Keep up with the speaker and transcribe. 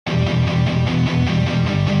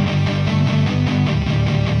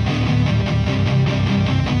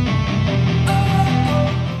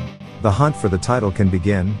The hunt for the title can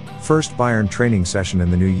begin. First Bayern training session in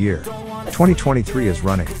the new year. 2023 is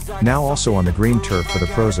running, now also on the green turf for the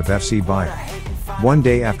pros of FC Bayern. One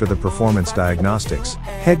day after the performance diagnostics,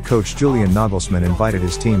 head coach Julian Nagelsmann invited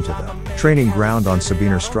his team to the training ground on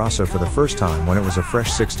Sabiner Strasse for the first time when it was a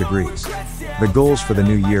fresh 6 degrees. The goals for the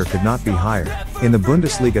new year could not be higher. In the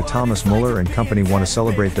Bundesliga, Thomas Müller and company want to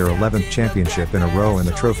celebrate their 11th championship in a row in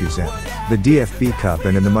the trophy's end, the DFB Cup,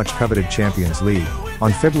 and in the much-coveted Champions League,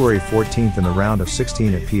 on February 14th in the round of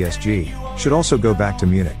 16 at PSG, should also go back to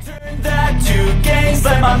Munich. That 2 games,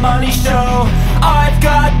 let my money show. I've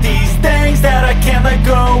got these things that I can't let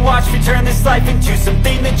go. Watch me turn this life into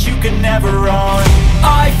something that you can never own.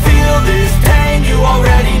 I feel this pain, you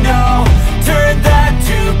already know. Turn that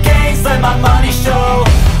 2 games, let my money show.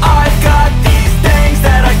 I've got these things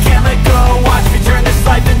that I can't let go. Watch me turn this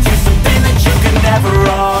life into something that you can never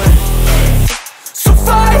own. So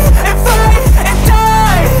fight and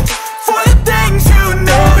die for the things you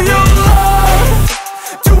know you love.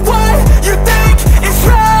 Do what you think is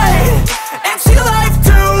right and see life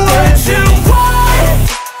do what you want.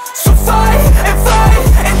 So fight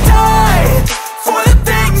and die for the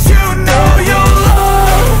things you know you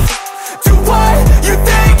love. Do what you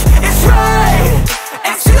think is right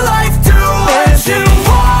and see life do what you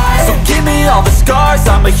want. So give me all the scars,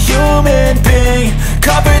 I'm a human being.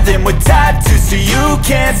 Cover them with tattoos so you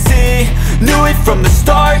can't see. Knew it from the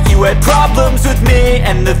start, you had problems with me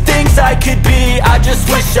and the things I could be, I just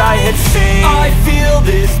wish I had seen. I feel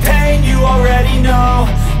this pain, you already know.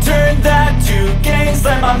 Turn that 2 games,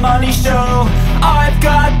 let my money show. I've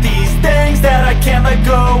got these things that I can't let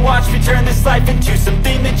go. Watch me turn this life into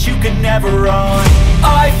something that you can never own.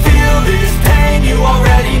 I feel this pain, you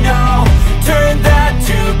already know. Turn that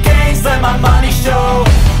 2 games, let my money show.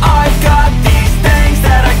 I've got these things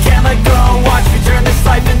that I can't let go. Watch me turn this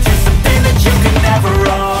life into something that you can never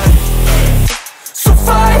own. So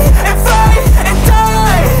fight and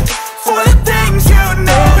die for the things you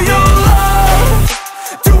know you love.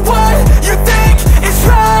 Do what you think is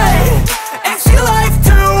right and see life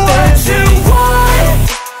do what you want.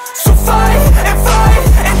 So fight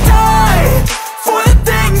and die for the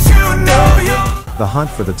things you know you love. The hunt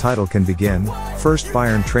for the title can begin. First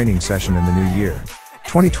Bayern training session in the new year.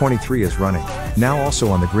 2023 is running, now also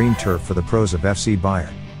on the green turf for the pros of FC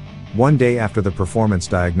Bayern. One day after the performance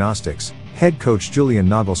diagnostics, head coach Julian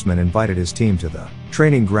Nagelsmann invited his team to the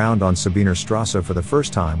training ground on Sabiner Strasse for the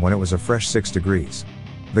first time when it was a fresh 6 degrees.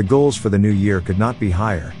 The goals for the new year could not be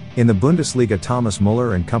higher. In the Bundesliga, Thomas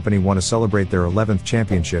Müller and company want to celebrate their 11th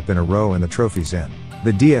championship in a row in the trophy's end,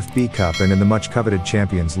 the DFB Cup, and in the much-coveted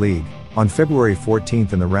Champions League, on February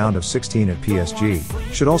 14th in the round of 16 at PSG,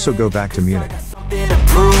 should also go back to Munich.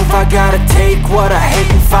 I gotta take what I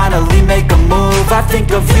hate and finally make a move. I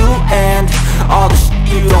think of you and all the shit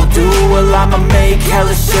you don't do. Well, I'ma make hella